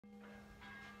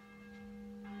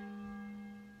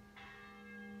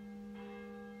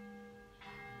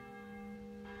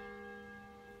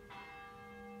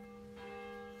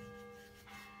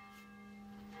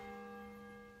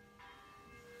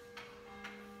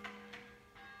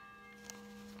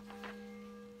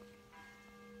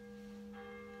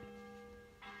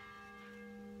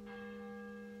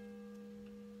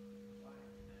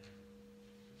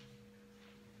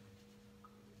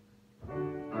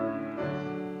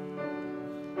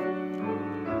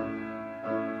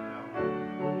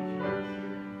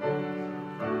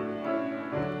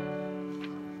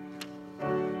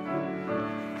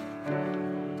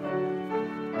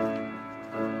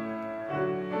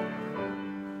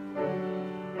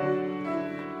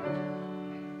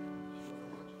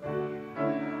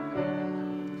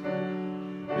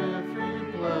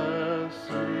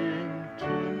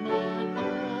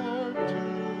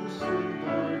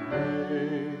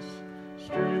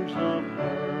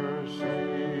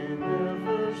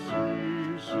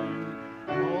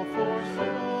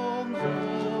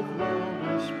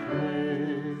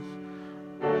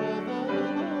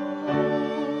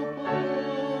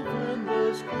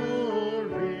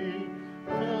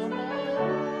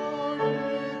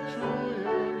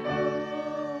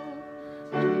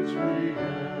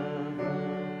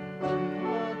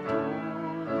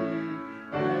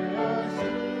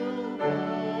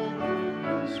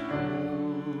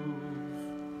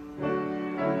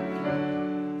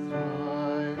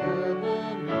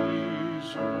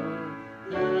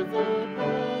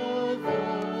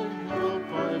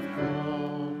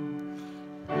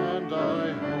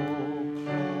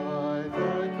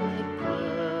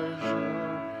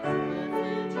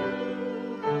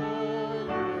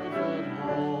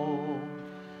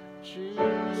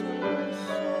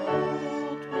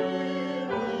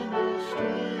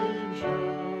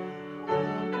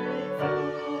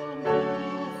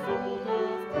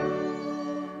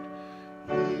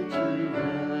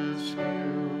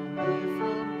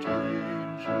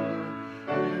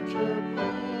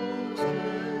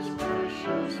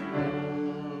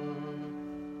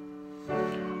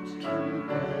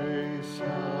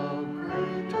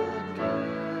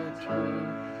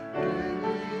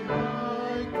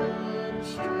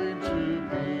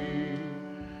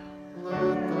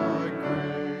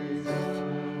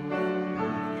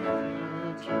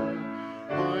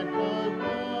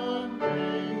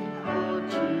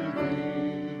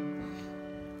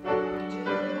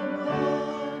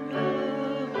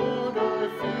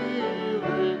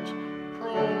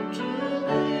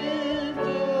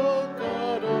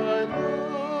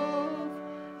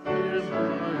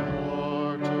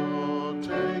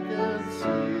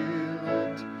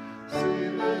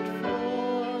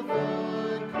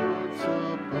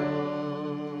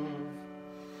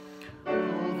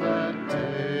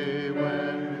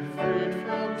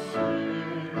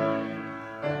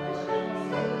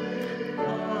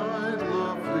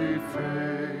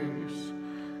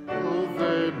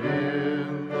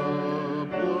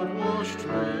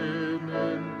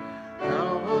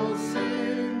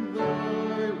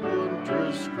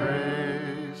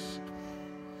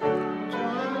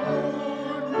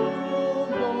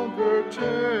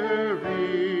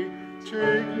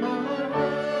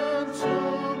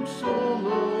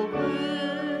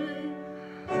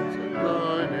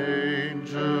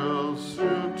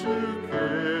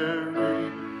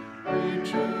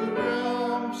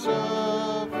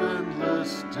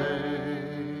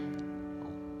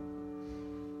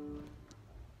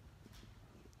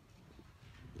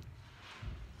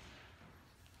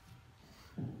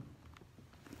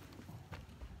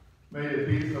May the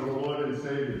peace of the Lord and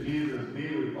Savior Jesus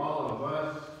be with all of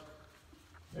us.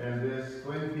 And this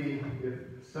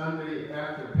 20th Sunday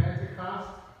after Pentecost,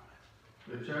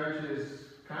 the church is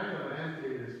kind of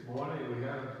empty this morning. We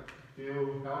have a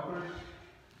few helpers.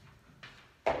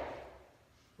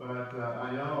 But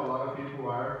I know a lot of people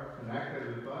are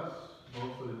connected with us.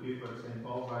 Most of the people at St.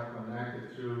 Paul's are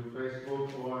connected through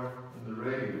Facebook or on the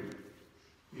radio.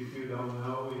 If you don't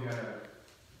know, we had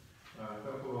a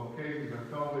couple of cases of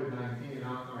COVID-19 in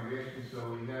our congregation,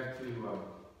 so we had to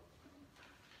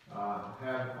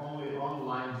have only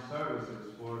online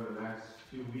services for the next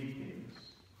 2 weekends.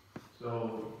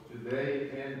 So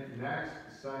today and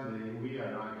next Sunday, we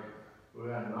are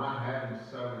not having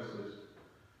services.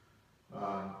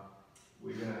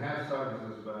 We're going to have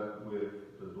services, but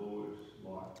with the Lord's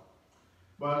law.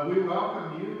 But we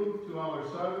welcome you to our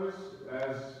service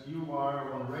as you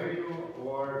are on radio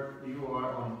or you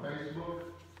are on Facebook.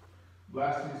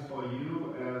 Blessings for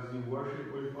you as you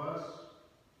worship with us.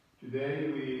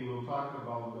 Today we will talk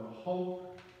about the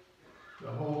hope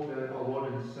that our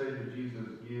Lord and Savior Jesus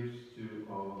gives to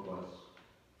all of us.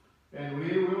 And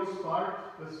we will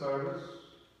start the service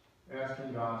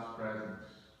asking God's presence.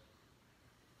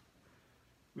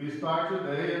 We start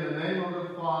today in the name of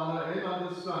the Father, and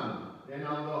of the Son, and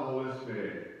of the Holy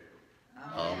Spirit.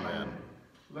 Amen.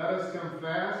 Let us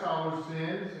confess our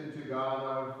sins unto God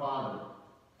our Father.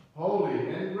 Holy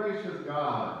and gracious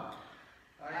God,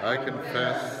 I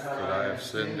confess that I have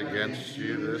sinned against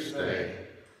you this day.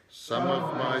 Some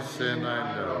of my sin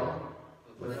I know,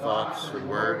 with thoughts and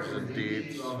words and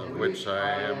deeds of which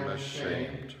I am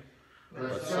ashamed.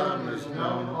 But some is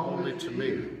known only to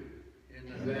me.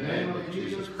 In the name of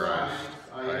Jesus Christ,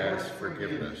 I ask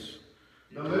forgiveness.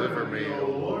 Deliver me, O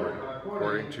Lord,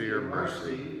 according to your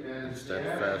mercy and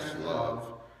steadfast love,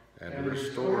 and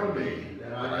restore me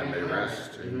that I may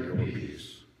rest in your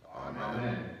peace.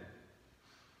 Amen.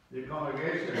 The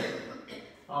congregation,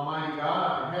 Almighty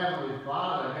God, our Heavenly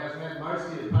Father, has had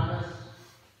mercy upon us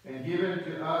and given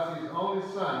to us His only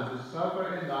Son to suffer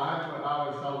and die for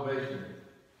our salvation.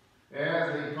 As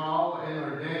a called and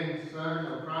ordained servant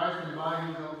of Christ and by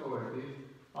His authority,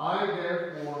 I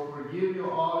therefore forgive you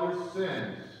all your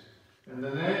sins. In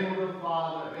the name of the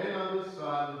Father, and of the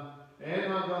Son,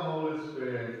 and of the Holy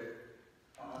Spirit.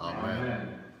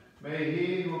 Amen. May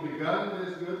He who begun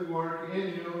this good work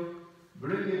in you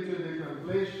bring it to the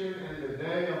completion in the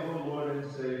day of the Lord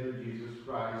and Savior Jesus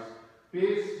Christ.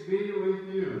 Peace be with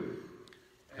you.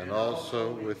 And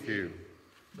also with you.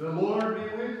 The Lord be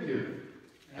with you.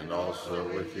 And also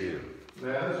with you.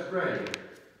 Let us pray.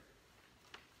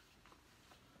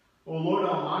 O Lord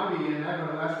Almighty and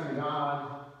everlasting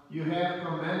God, you have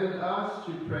commanded us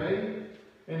to pray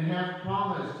and have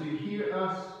promised to hear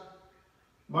us.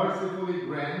 Mercifully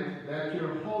grant that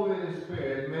your Holy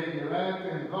Spirit may direct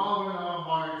and govern our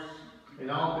hearts in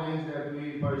all things that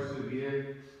we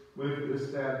persevere with the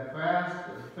steadfast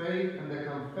faith and the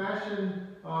confession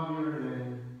of your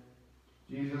name.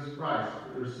 Jesus Christ,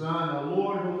 your Son, the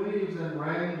Lord, who lives and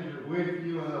reigns with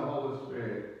you in the Holy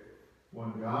Spirit,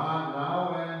 one God,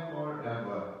 now and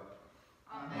forever.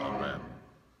 Amen. Amen.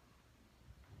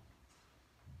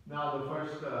 Now the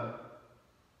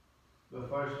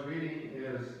first reading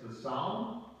is the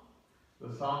Psalm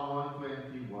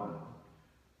 121.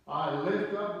 I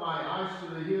lift up my eyes to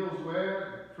the hills,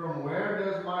 from where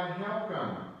does my help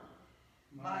come?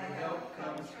 My help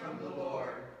comes from the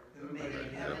Lord, who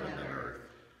made heaven and earth.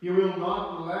 He will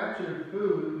not let your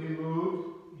foot be moved.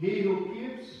 He who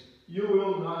keeps you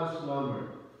will not slumber.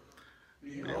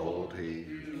 Behold, he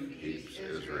who keeps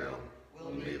Israel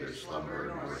will neither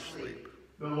slumber nor sleep.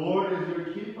 The Lord is your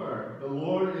keeper. The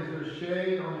Lord is your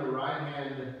shade on your right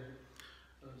hand.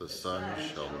 The sun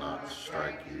shall not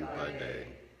strike you by day,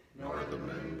 nor the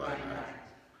moon by night.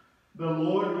 The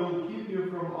Lord will keep you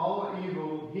from all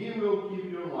evil. He will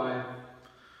keep your life.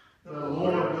 The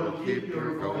Lord will keep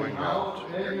your going out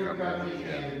and your coming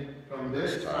in from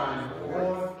this time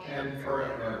forth and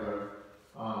forever.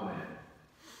 Amen.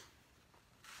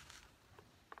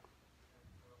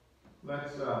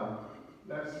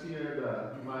 Let's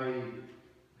hear my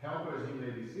helpers. You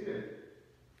may be seated.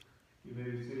 You may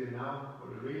be seated now for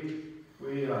the reading.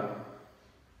 We're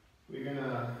going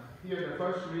to hear the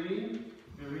first reading,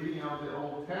 the reading of the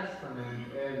Old Testament.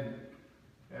 And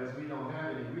as we don't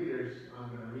have any readers, I'm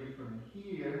going to read from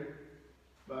here.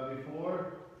 But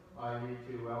before, I need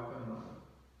to welcome,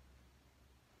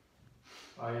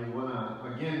 I want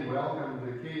to again welcome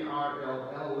the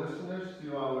KRLL listeners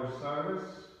to our service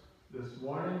this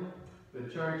morning. The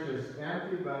church is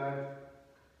empty, but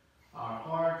our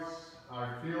hearts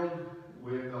are filled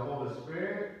with the Holy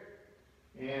Spirit.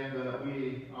 and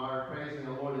we are praising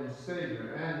the Lord and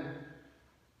Savior. And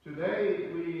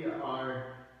today we are,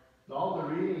 all the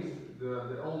readings,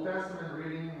 the Old Testament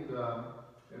reading, the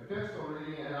epistle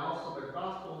reading, and also the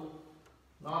gospel,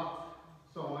 not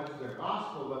so much the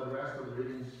gospel, but the rest of the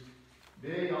readings,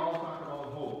 they all talk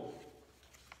about hope.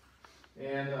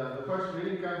 And the first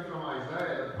reading comes from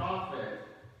Isaiah the prophet,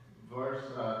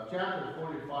 chapter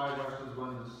 45, verses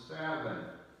 1 to 7,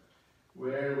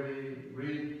 where we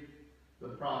read the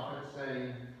prophet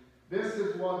saying, "This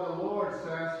is what the Lord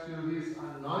says to his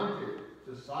anointed,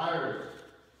 to Cyrus,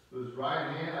 whose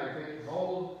right hand I take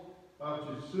hold of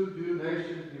to subdue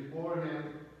nations before him,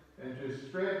 and to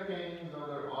strip kings of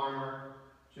their armor,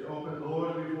 to open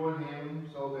doors before him,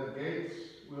 so that gates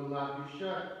will not be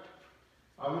shut.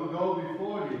 I will go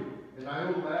before you, and I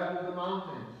will level the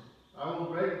mountains. I will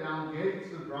break down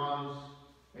gates of bronze,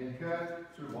 and cut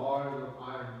through bars of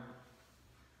iron.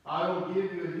 I will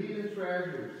give you hidden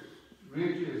treasures,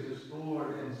 riches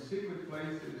stored in secret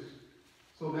places,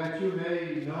 so that you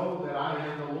may know that I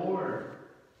am the Lord,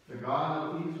 the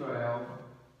God of Israel,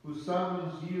 who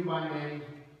summons you by name.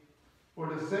 For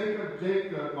the sake of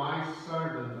Jacob, my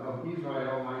servant, of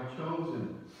Israel, my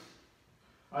chosen,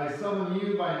 I summon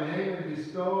you by name and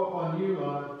bestow on you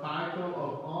a title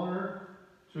of honor.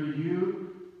 To you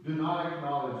do not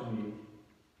acknowledge me.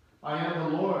 I am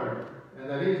the Lord, and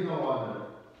there is no other.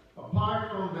 Apart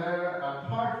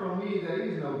from me, there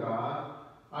is no God.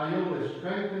 I will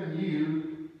strengthen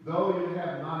you, though you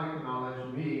have not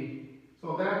acknowledged me,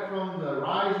 so that from the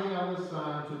rising of the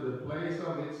sun to the place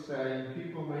of its setting,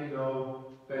 people may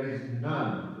know there is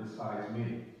none besides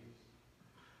me.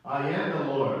 I am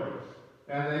the Lord,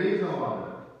 and there is no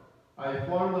other. I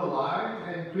form the light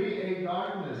and create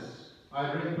darkness. I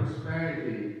bring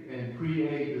prosperity and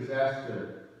create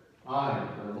disaster. I,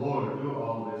 the Lord, do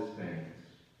all these things."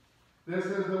 This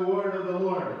is the word of the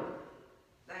Lord.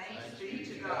 Thanks be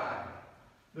to God.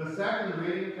 The second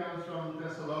reading comes from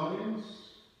Thessalonians,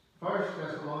 1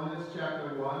 Thessalonians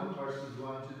chapter 1, verses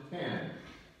 1 to 10.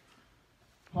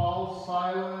 Paul,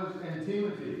 Silas, and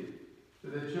Timothy, to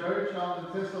the church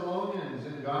of the Thessalonians,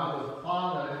 in God the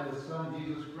Father and the Son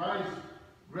Jesus Christ,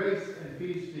 grace and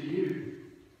peace to you.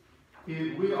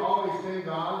 We always thank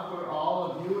God for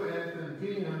all of you and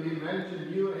continually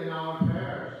mention you in our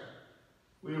prayers.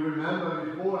 We remember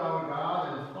before our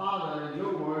God and Father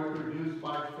your word produced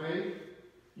by faith,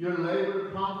 your labor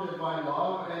prompted by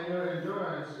love, and your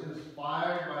endurance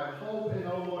inspired by hope in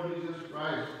our Lord Jesus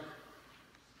Christ.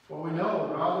 For we know,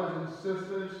 brothers and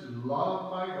sisters, loved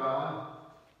by God,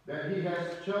 that he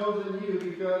has chosen you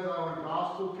because our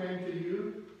gospel came to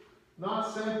you,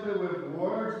 not simply with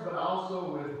words, but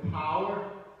also with power,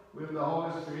 with the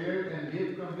Holy Spirit, and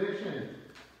deep conviction.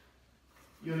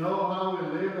 You know how we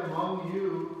lived among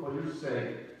you for your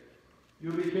sake.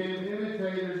 You became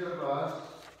imitators of us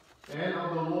and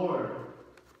of the Lord,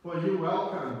 for you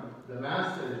welcomed the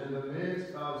message in the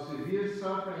midst of severe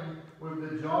suffering with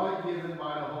the joy given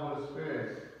by the Holy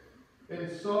Spirit.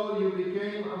 And so you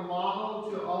became a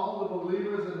model to all the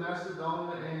believers in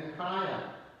Macedonia and Achaia.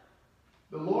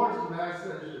 The Lord's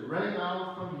message rang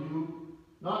out from you,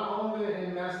 not only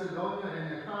in Macedonia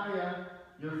and Achaia.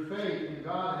 Your faith in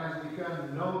God has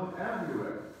become known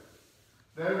everywhere.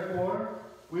 Therefore,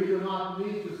 we do not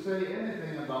need to say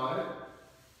anything about it,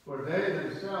 for they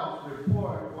themselves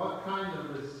report what kind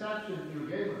of reception you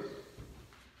gave us.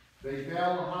 They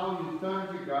tell how you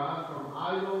turned to God from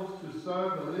idols to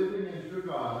serve the living and true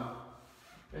God,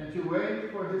 and to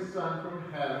wait for his Son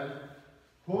from heaven,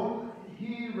 whom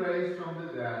he raised from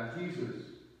the dead, Jesus,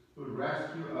 who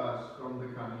rescued us from the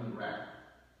coming wrath.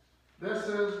 This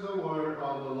is the word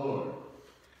of the Lord.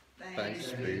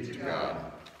 Thanks be to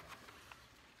God.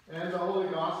 And the Holy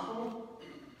Gospel,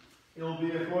 it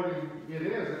is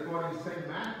according to St.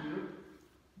 Matthew,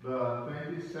 the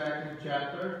 22nd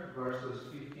chapter, verses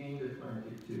 15 to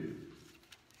 22.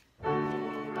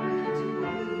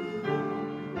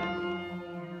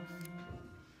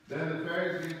 Then the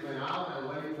Pharisees went out and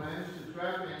laid plans to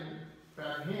trap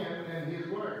him and his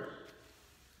words.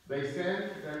 They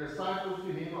sent their disciples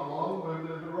to him along with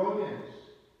the Herodians.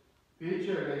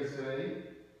 "Teacher," they say,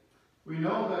 "we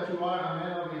know that you are a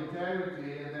man of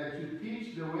integrity and that you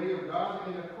teach the way of God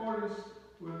in accordance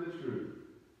with the truth.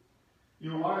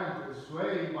 You aren't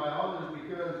swayed by others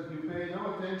because you pay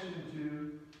no attention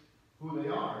to who they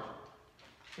are.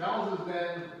 Tell us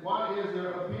then, what is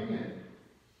your opinion?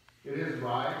 It is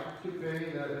right to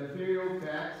pay the imperial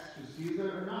tax to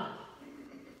Caesar or not?"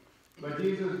 But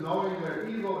Jesus, knowing their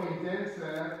evil intent,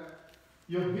 said,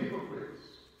 "You hypocrites,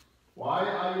 why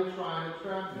are you trying to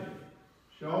trap me?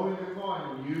 Show me the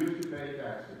coin used to pay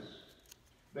taxes."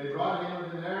 They brought him a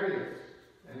denarius,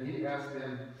 and he asked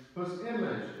them, "Whose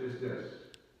image is this?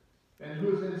 And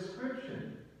whose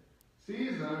inscription?"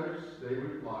 "Caesar's," they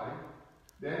replied.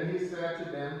 Then he said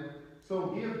to them, "So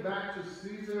give back to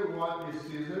Caesar what is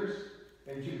Caesar's,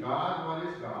 and to God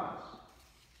what is God's."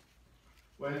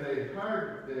 When they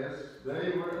heard this,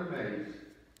 they were amazed.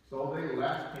 So they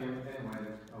left him and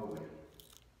went away.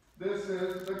 This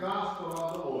is the gospel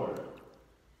of the Lord.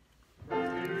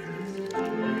 Praise to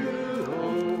you, O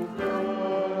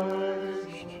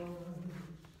Christ.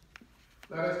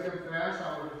 Let us confess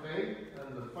our faith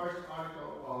in the first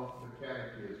article of the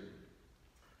Catechism.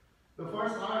 The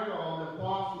first article of the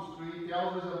Apostles' Creed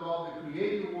tells us about the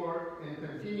creative work and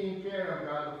continuing care of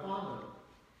God the Father.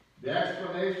 The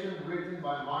explanation written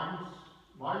by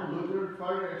Martin Luther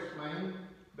further explained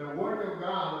the work of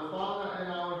God the Father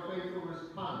and our faithful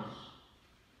response.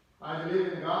 I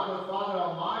believe in God the Father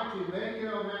Almighty,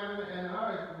 maker of heaven and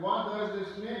earth. What does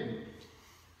this mean?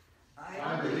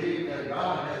 I believe that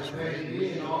God has made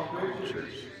me and all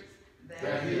creatures,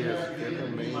 that He has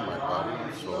given me my body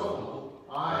and soul,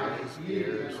 eyes,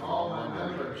 ears, and all my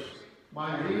members,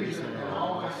 my reason and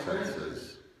all my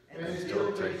senses, and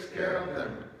still takes care of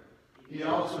them. He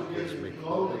also gives me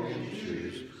clothing and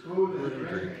shoes, food and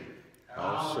drink,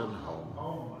 house and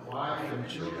home, wife and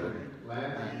children,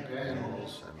 land and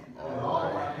animals, and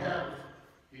all I have.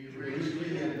 He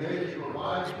richly and daily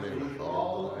provides me with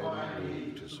all that I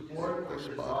need to support this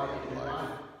body and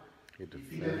life. He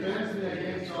defends me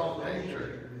against all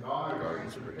danger, and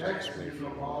guards and protects me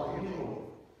from all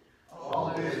evil.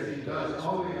 All this He does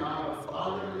only out of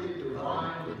fatherly,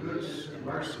 divine goodness and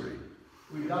mercy,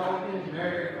 without any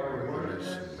merit or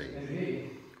worthiness in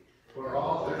me. For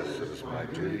all this is my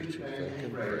duty to thank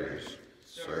and praise,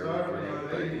 serve and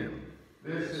obey Him.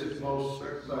 This is most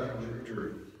certainly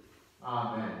true.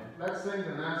 Amen. Let's sing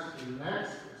the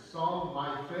next song,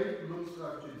 "My Faith Looks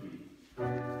Up to Thee."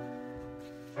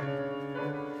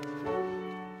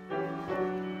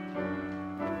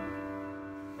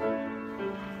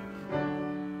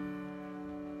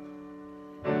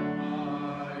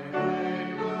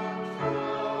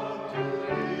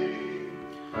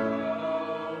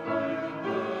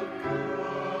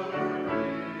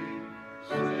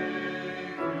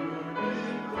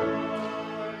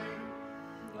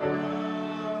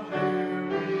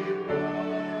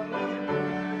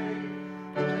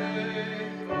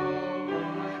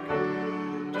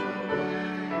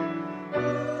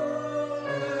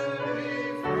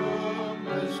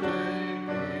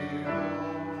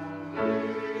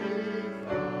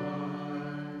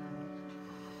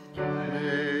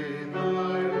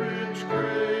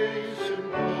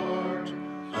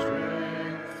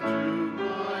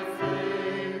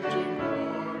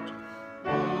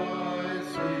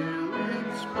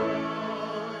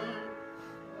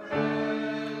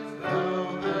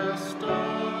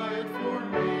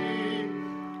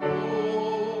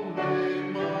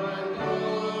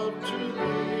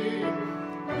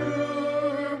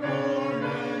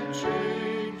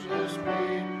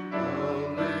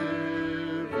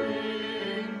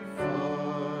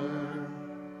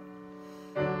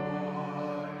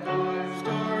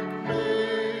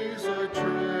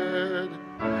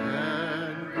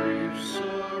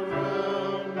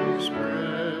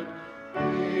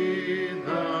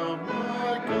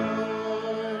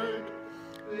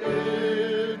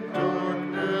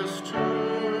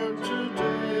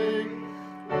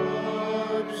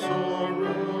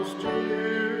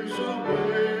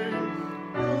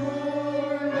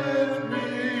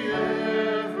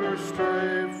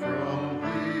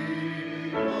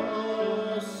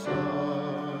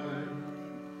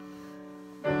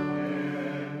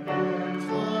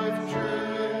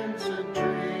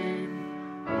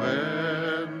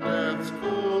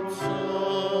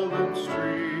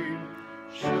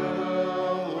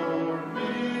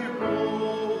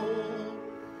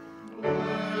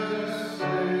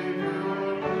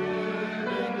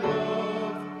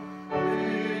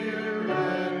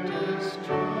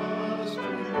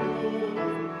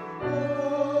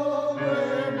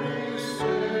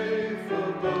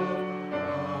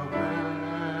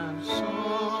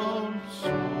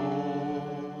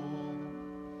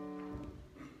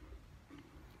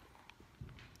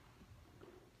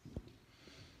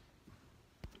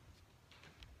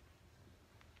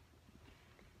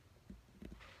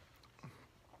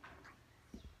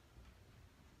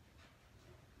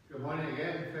 Good morning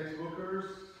again, Facebookers,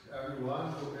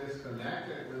 everyone who is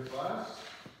connected with us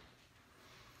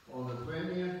on the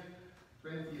 20th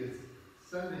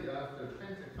Sunday after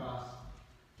Pentecost,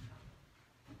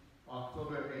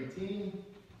 October 18.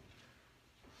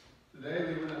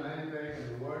 Today we will meditate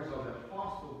on the words of the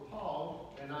Apostle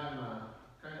Paul and I'm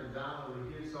kind of down over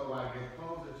here, so I get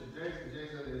closer to Jason.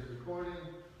 Jason is recording,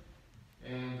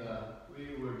 and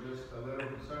we were just a little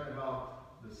concerned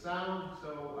about the sound,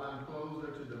 so I'm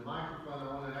closer to the microphone.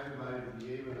 I want everybody to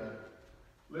be able to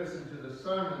listen to the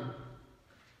sermon.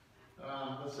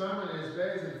 The sermon is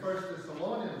based in 1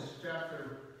 Thessalonians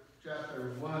chapter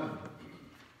 1,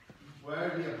 where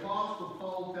the Apostle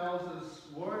Paul tells us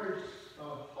words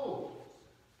of hope.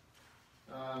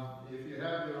 If you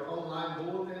have your online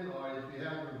bulletin or if you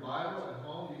have your Bible at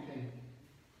home, you can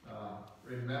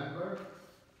remember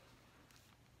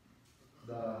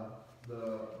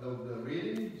the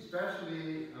reading.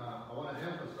 Especially, I want to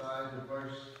emphasize the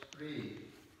verse 3.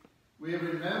 We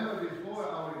remember before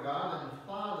our God and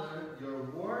Father your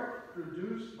work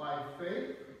produced by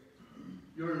faith,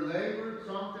 your labor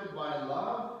prompted by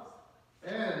love,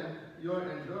 and your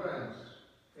endurance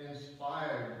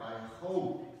inspired by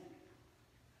hope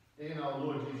in our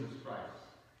Lord Jesus Christ.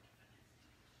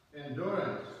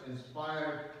 Endurance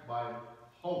inspired by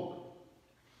hope.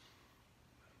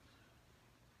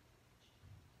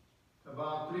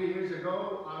 About 3 years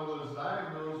ago, I was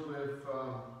diagnosed with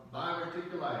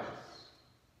diverticulitis.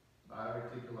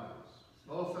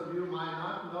 Most of you might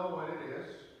not know what it is,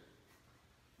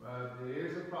 but it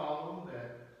is a problem that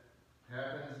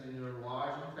happens in your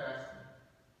large intestine.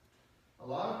 A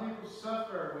lot of people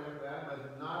suffer with that,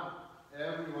 but not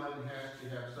everyone has to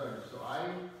have surgery. So I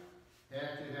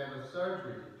had to have a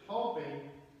surgery, hoping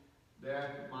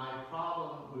that my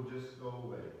problem would just go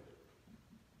away.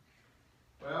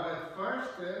 Well, at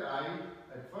first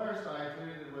I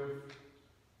treated it with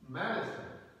medicine.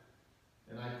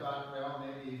 And I thought, well,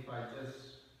 maybe if I just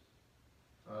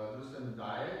do some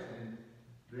diet and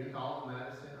drink all the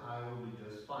medicine, I will be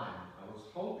just fine. I was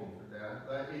hoping for that,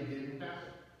 but it didn't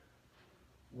happen.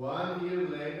 1 year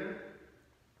later,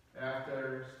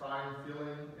 after starting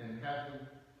feeling and having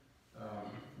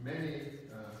many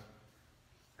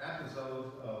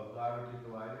episodes of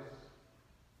diverticulitis,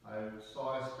 I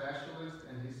saw a specialist,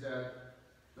 and he said,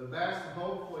 the best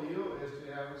hope for you is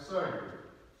to have a surgery.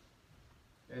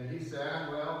 And he said,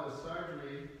 well, the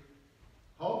surgery,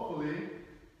 hopefully,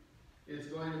 it's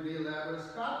going to be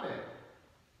laparoscopic.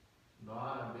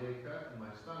 Not a big cut in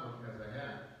my stomach as I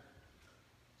had.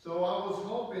 So I was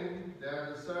hoping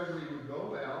that the surgery would go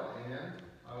well, and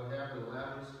I would have the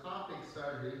laparoscopic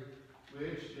surgery,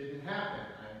 which didn't happen.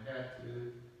 I had to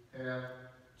have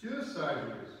 2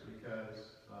 surgeries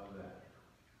because of that.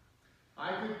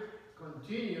 I could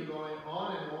continue going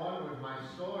on and on with my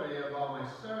story about my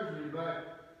surgery,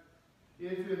 but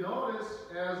if you notice,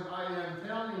 as I am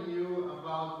telling you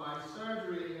about my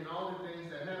surgery and all the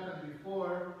things that happened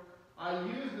before, I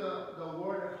use the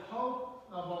word hope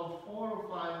about 4 or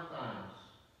 5 times.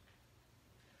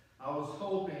 I was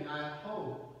hoping, I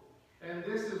hope. And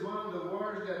this is one of the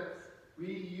words that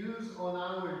we use on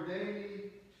our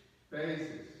daily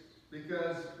basis,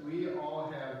 because we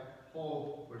all have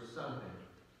hope for something.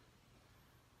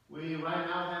 We right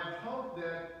now have hope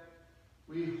that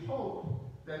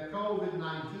that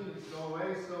COVID-19 is go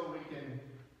away so we can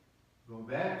go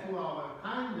back to our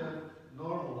kind of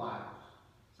normal lives.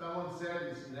 Someone said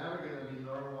it's never going to be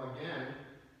normal again,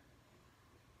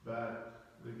 but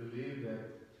we believe that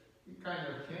it kind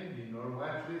of can be normal.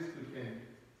 At least we can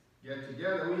get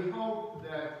together. We hope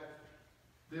that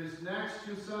this next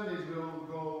 2 Sundays will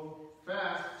go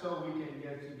fast so we can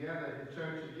get together in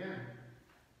church again.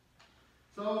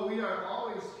 So we are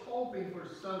always hoping for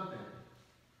something,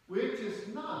 which is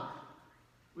not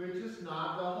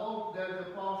the hope that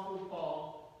the Apostle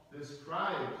Paul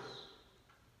describes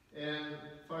in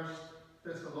 1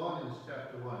 Thessalonians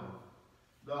chapter 1.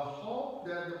 The hope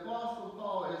that the Apostle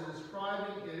Paul is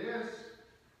describing, it is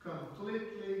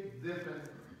completely different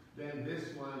than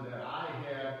this one that I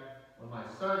had on my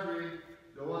surgery,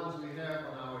 the ones we have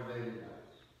on our daily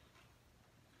lives.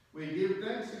 We give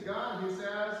thanks to God, he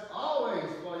says, always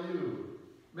for you,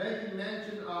 making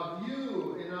mention of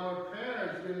you in our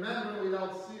prayers, remember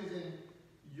without ceasing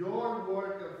your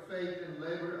work of faith and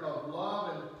labor of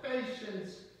love and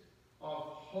patience of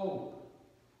hope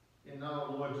in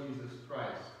our Lord Jesus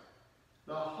Christ.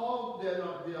 The hope that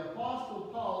the Apostle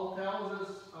Paul tells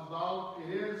us about,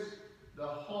 it is the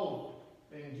hope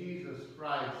in Jesus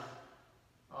Christ,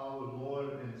 our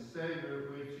Lord and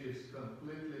Savior, which is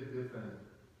completely different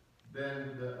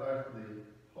than the earthly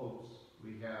hopes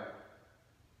we have.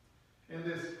 In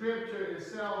the scripture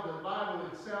itself, the Bible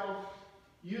itself,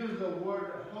 uses the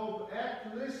word hope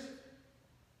at least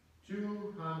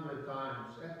 200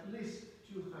 times. At least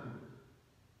 200.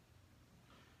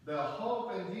 The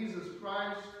hope in Jesus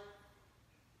Christ,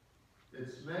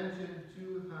 it's mentioned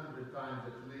 200 times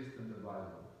at least in the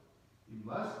Bible. It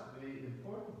must be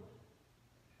important.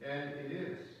 And it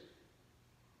is.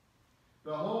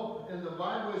 The hope in the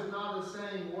Bible is not the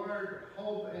same word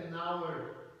hope in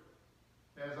our,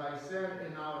 as I said,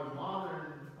 in our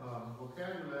modern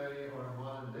vocabulary or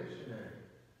modern dictionary.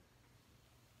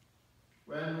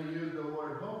 When we use the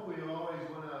word hope, we always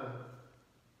want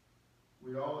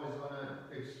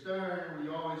to extern, we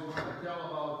always want to tell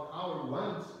about our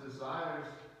wants, desires,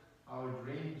 our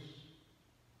dreams.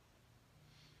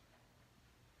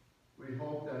 We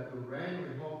hope that will rain,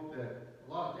 we hope that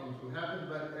a lot of things will happen,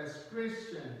 but as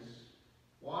Christians,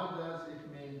 what does it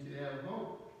mean to have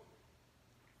hope?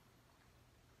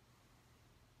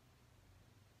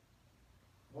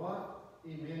 What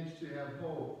it means to have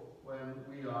hope when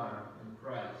we are in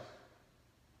Christ.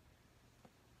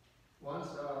 Once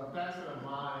a pastor of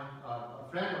mine, a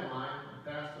friend of mine, a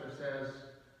pastor says,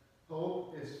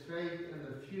 hope is faith in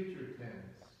the future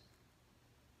tense.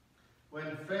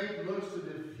 When faith looks to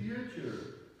the future,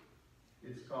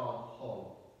 it's called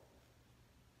hope.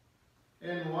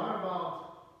 And what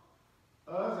about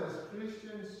us as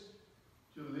Christians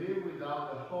to live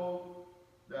without the hope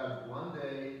that one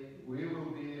day we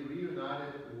will be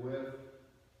reunited with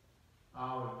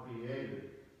our Creator,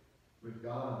 with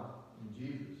God in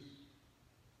Jesus?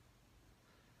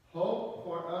 Hope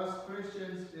for us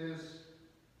Christians is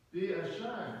the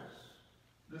assurance,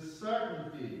 the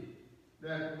certainty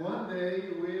that one day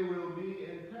we will be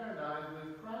in paradise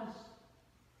with Christ.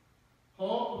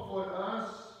 Hope for us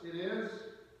it is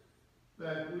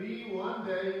that we one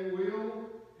day will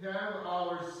have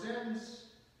our sins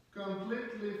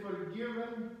completely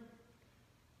forgiven,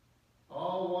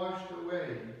 all washed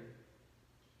away,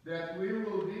 that we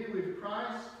will be with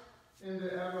Christ in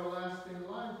the everlasting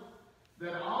life,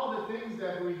 that all the things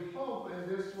that we hope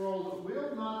in this world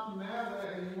will not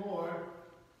matter anymore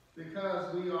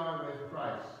because we are with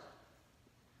Christ.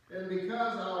 And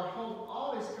because our hope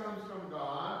always comes from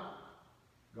God,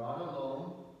 God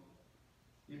alone,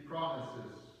 He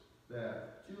promises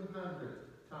that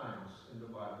 200 times in the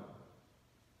Bible.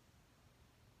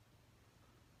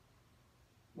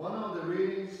 One of the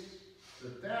readings,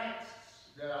 the texts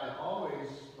that I always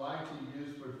like to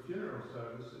use for funeral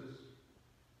services,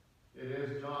 it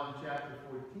is John chapter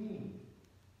 14.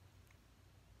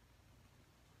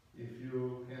 If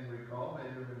you can recall,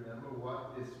 maybe remember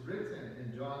what is written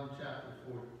in John chapter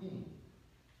 14.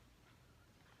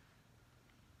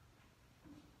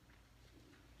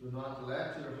 Do not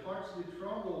let your hearts be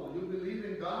troubled. You believe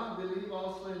in God, believe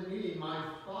also in me. My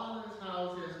Father's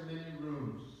house has many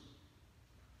rooms.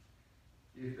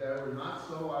 If that were not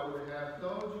so, I would have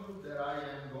told you that I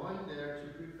am going there to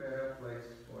prepare a place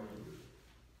for you.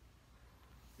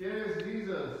 Here is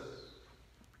Jesus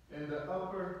in the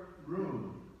upper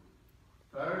room,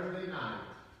 Thursday night,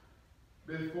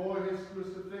 before his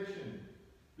crucifixion,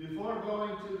 before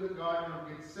going to the Garden of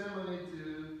Gethsemane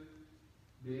to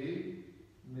be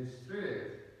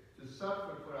mistreated, to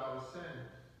suffer for our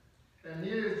sins. And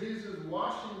here is Jesus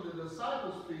washing the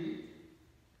disciples' feet,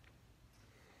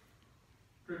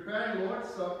 preparing Lord's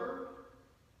Supper,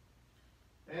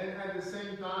 and at the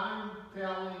same time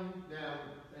telling them,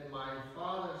 in my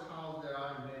Father's house there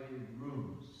are many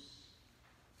rooms.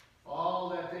 All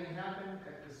that thing happened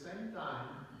at the same time.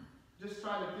 Just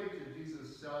try to picture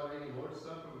Jesus celebrating Lord's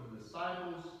Supper with the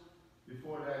disciples.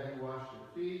 Before that, he washed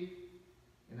their feet.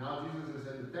 And now Jesus is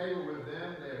at the table with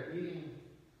them. They're eating.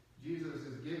 Jesus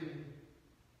is giving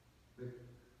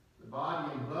the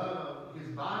body and blood of his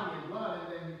body and blood.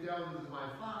 And then he tells us, this is my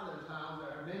Father's house.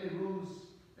 There are many rooms.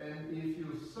 And if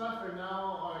you suffer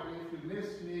now, or if you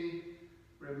miss me,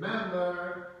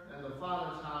 remember, in the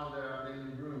Father's house there are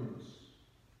many rooms.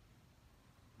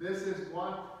 This is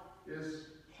what is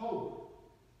hope.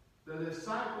 The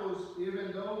disciples,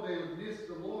 even though they would miss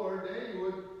the Lord, they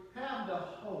would have the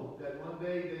hope that one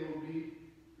day they will be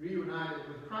reunited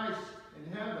with Christ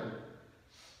in heaven.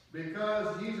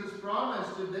 Because Jesus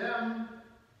promised to them,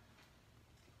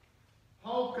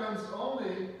 hope comes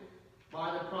only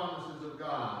by the promises of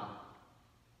God.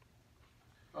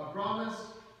 A promise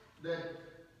that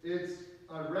it's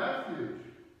a refuge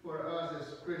for us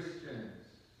as Christians.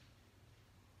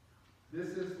 This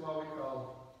is what we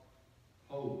call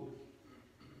hope.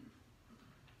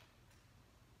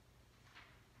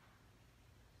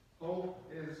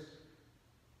 Hope is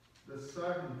the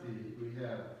certainty we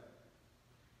have.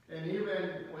 And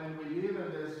even when we live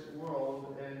in this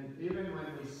world, and even when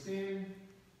we sin,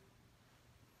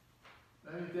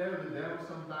 let me tell you, the devil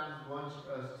sometimes wants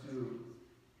us to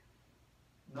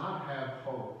not have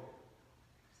hope.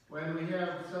 When we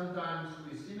have, sometimes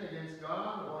we sin against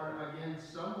God or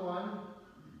against someone,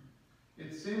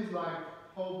 it seems like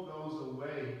hope goes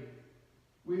away.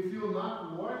 We feel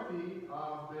not worthy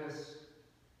of this.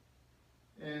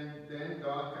 And then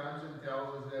God comes and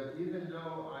tells us that even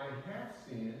though I have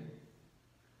sinned,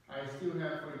 I still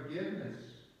have forgiveness.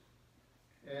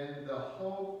 And the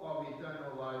hope of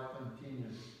eternal life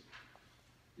continues.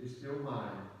 Is still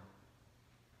mine.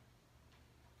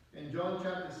 In John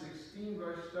chapter 16,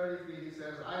 verse 33, he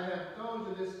says, I have told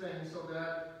you this thing so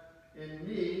that in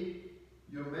me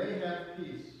you may have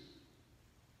peace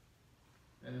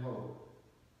and hope,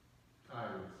 I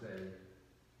would say.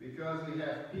 Because we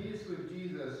have peace with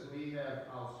Jesus, we have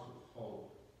also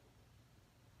hope.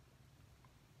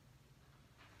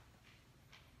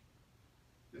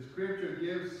 The scripture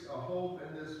gives a hope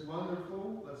in this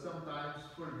wonderful but sometimes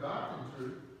forgotten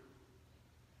truth.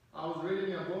 I was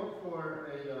reading a book for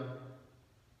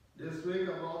this week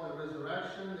about the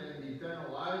resurrection and the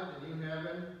eternal life, the new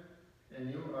heaven and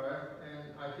new earth,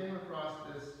 and I came across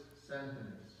this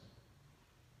sentence.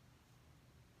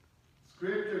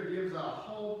 Scripture gives a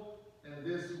hope in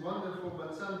this wonderful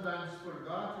but sometimes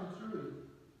forgotten truth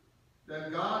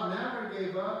that God never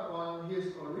gave up on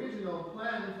his original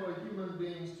plan for human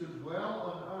beings to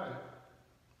dwell on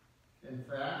earth. In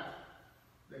fact,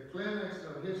 the climax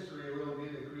of history will be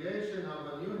the creation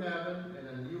of a new heaven and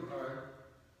a new earth,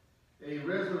 a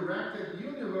resurrected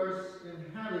universe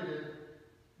inhabited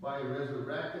by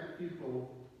resurrected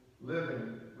people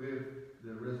living with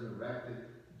the resurrected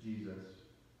Jesus.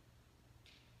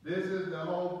 This is the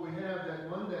hope we have, that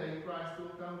one day Christ will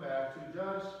come back to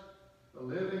judge the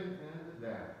living and the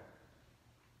dead.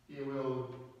 He will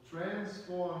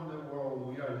transform the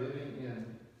world we are living in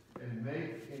and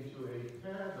make into a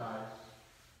paradise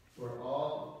for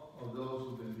all of those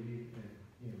who believe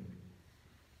in him.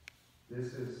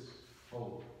 This is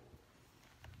hope.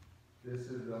 This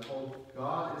is the hope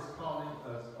God is calling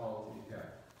us all to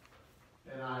have.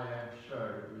 And I am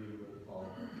sure we will all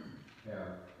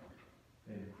have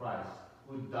in Christ,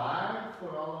 who died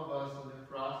for all of us on the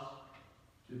cross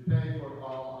to pay for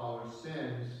all our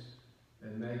sins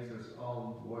and makes us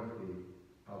all worthy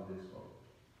of this hope.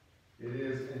 It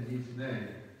is in his name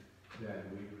that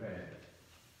we pray.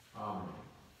 Amen.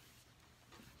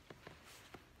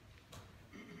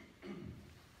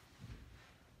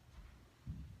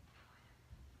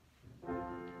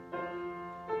 Thank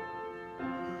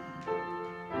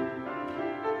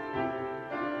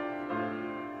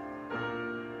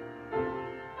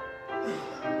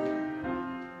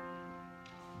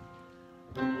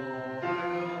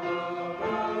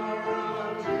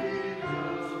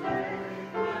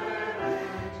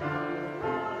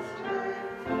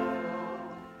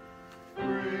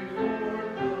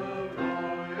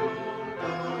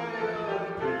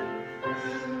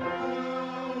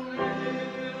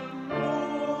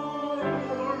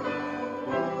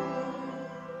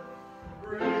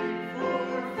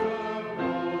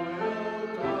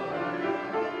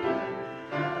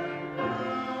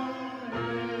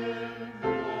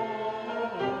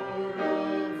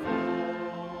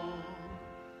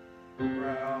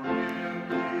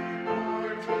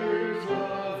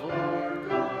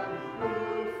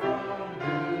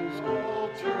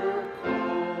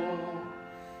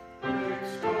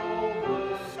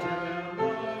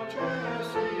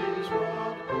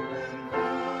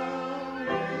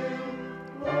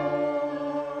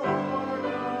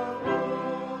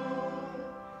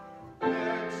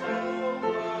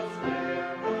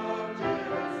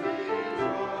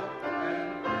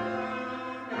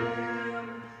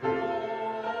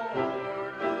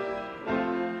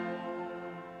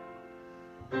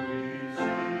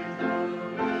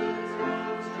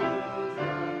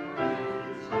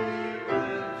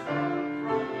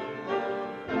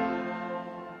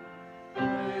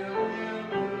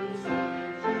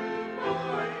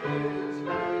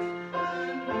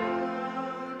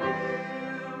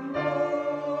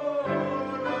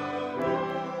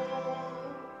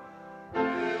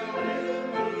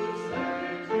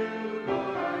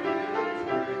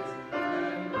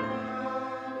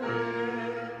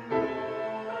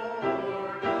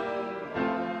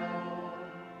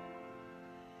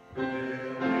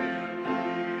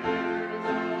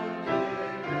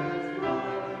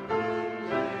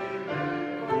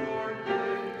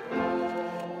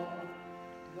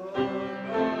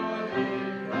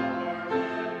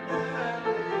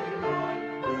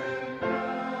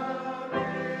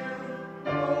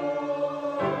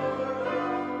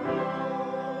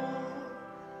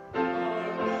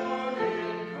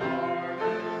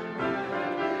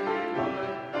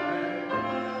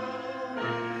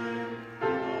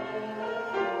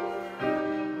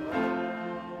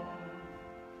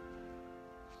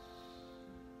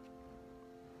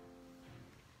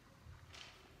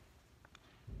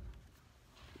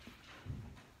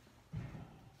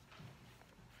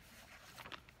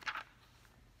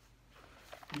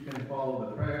all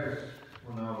the prayers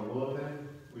on our bulletin.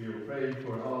 We will pray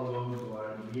for all those who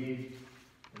are in need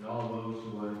and all those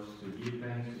who want to give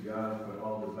thanks to God for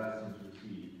all the blessings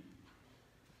received.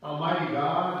 Almighty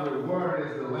God, your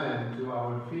word is the lamp to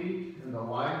our feet and the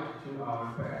light to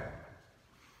our path.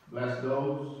 Bless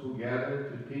those who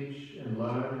gather to teach and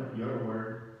learn your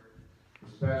word,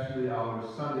 especially our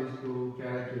Sunday school,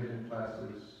 catechism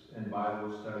classes, and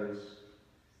Bible studies,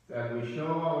 that we show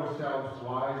ourselves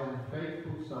wise and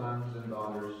faithful sons and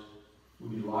daughters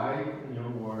who delight in your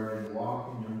word and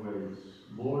walk in your ways.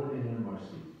 Lord, in your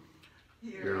mercy,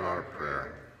 hear our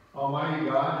prayer. Almighty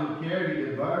God, you carry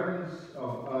the burdens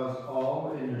of us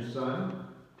all in your Son,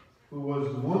 who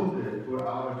was wounded for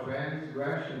our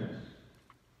transgressions.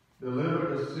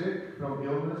 Deliver the sick from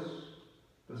illness,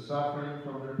 the suffering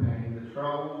from their pain, the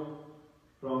troubled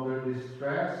from their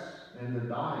distress, and the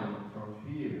dying from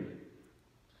fear.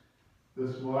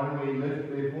 This morning we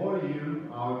lift before you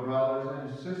our brothers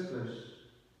and sisters,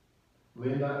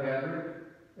 Linda Edward,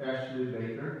 Ashley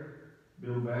Baker,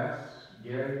 Bill Bass,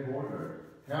 Gary Border,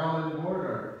 Helen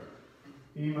Border,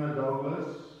 Emma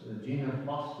Douglas, Gina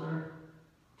Foster,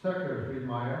 Tucker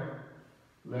Friedmeier,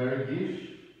 Larry Gish,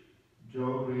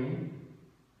 Joe Green,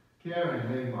 Karen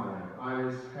Hagmeyer,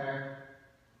 Iris Hack,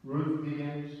 Ruth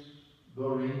Higgins,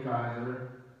 Doreen Kaiser,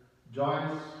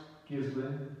 Joyce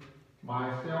Kislin,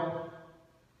 myself,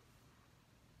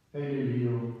 Haley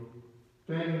Leo,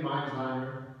 Tammy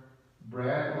Meinsheimer,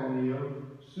 Brad O'Neill,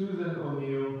 Susan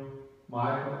O'Neill,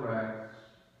 Michael Rax,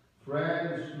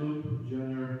 Fred Sloop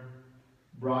Jr.,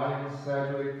 Brian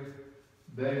Sedgwick,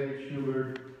 David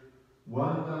Schubert,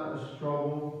 Wanda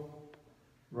Strobel,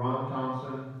 Ron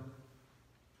Thompson,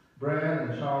 Brad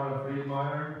and Charlotte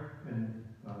Friedmeier, and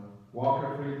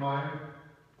Walker Friedmeier.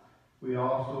 We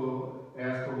also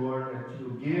ask the Lord that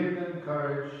you give them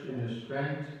courage and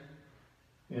strength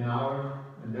in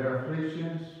their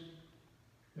afflictions,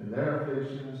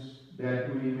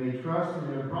 that we may trust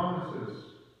in your promises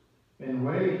and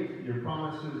wait your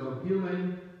promises of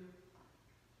healing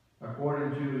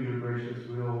according to your gracious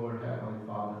will, Lord Heavenly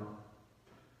Father.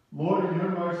 Lord, in your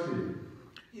mercy,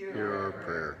 hear our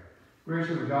prayer.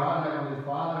 Gracious God, Heavenly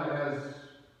Father, as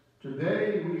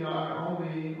today we are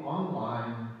only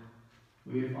online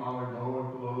with our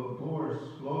doors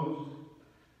closed,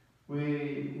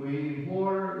 we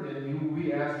implore and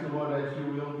we ask you, Lord, that you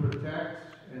will protect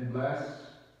and bless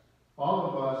all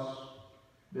of us,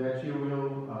 that you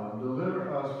will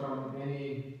deliver us from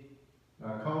any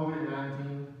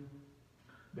COVID-19,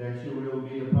 that you will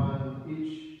be upon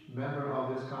each member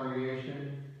of this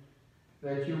congregation,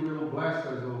 that you will bless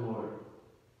us, O Lord.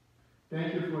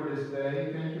 Thank you for this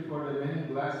day. Thank you for the many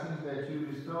blessings that you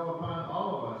bestow upon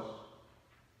all of us.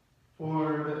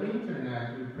 For the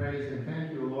internet, we praise and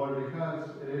thank you, Lord, because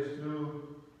it is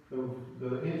through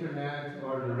the internet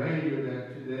or the radio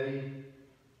that today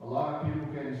a lot of people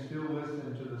can still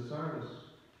listen to the service.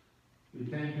 We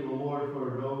thank you, Lord,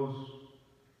 for those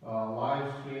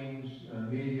live streams,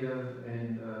 media,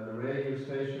 and the radio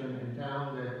station in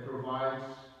town that provides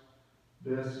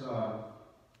this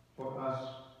for us.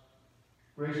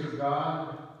 Gracious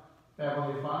God,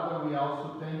 Heavenly Father, we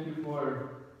also thank you for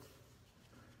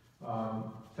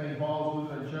St. Paul's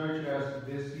Lutheran Church, as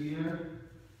this year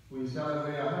we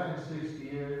celebrate 160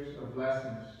 years of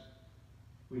blessings.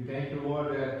 We thank you,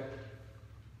 Lord, that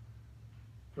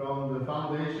from the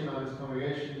foundation of this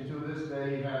congregation to this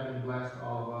day, you have been blessed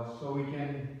all of us, so we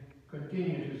can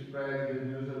continue to spread the good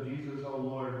news of Jesus, O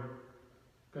Lord.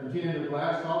 Continue to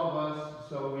bless all of us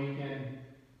so we can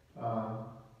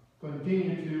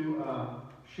continue to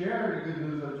share the good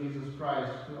news of Jesus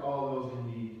Christ to all those in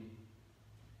need.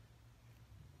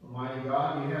 Almighty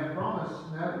God, you have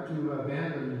promised never to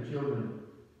abandon your children.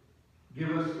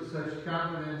 Give us such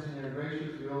confidence in your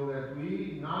gracious will that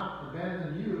we not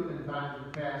abandon you in times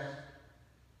of past,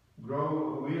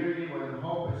 grow weary when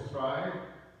hope is tried,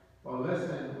 or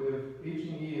listen with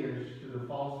itching ears to the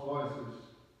false voices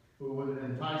who would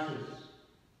entice us.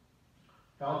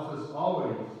 Helps us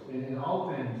always and in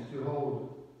all things to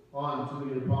hold on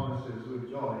to your promises with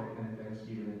joy and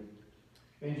thanksgiving.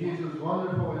 In Jesus'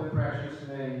 wonderful and precious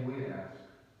name we ask.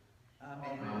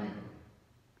 Amen. Amen.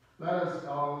 Let us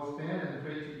all stand and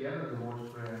pray together the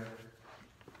Lord's Prayer.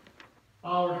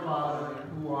 Our Father,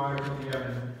 who art in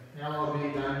heaven, hallowed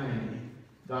be thy name.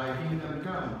 Thy kingdom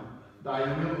come,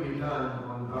 thy will be done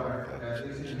on earth as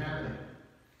it is in heaven.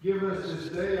 Give us this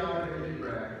day our daily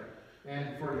bread,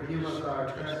 and forgive us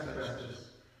our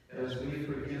trespasses, as we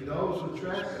forgive those who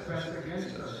trespass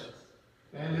against us.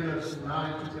 And lead us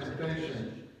not into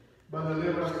temptation, but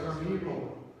deliver us from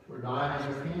evil. For thine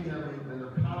is the kingdom, and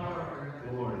the power, and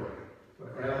the glory,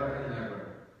 forever and ever.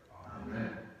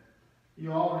 Amen.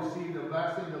 You all receive the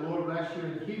blessing. The Lord bless you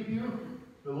and keep you.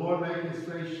 The Lord make his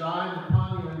face shine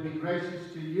upon you and be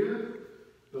gracious to you.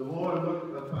 The Lord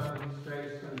look upon his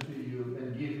face unto you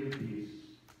and give you peace.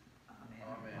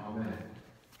 Amen. Amen.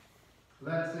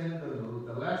 Let's sing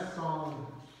the last song,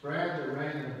 Spread the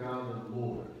Reign of God the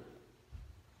Lord.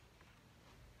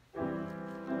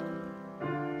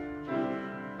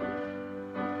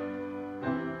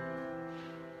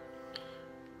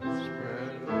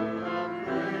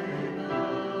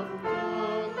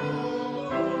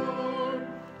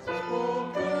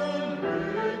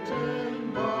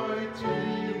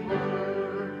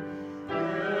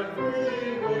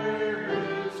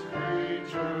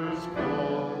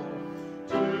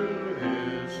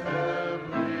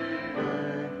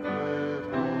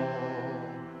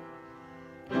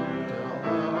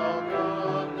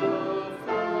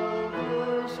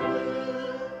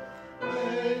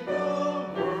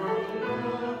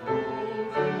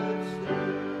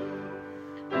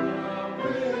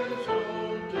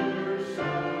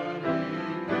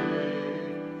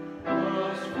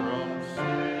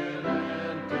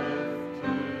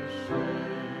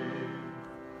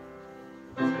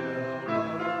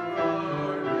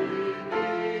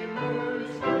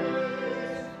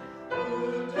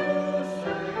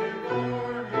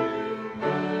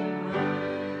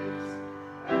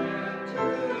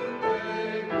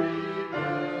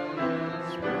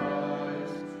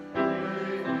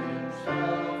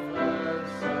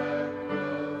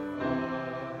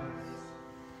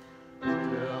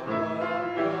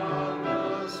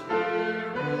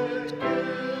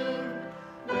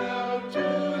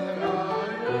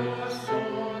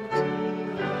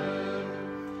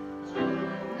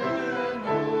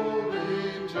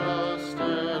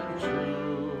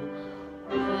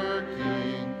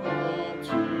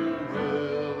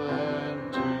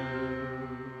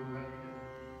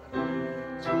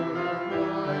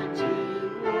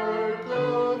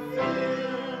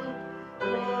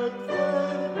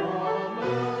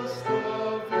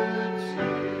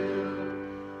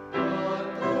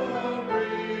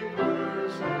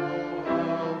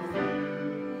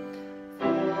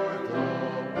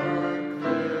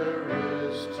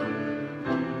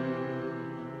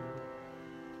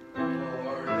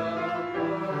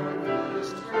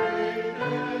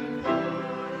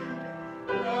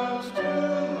 Just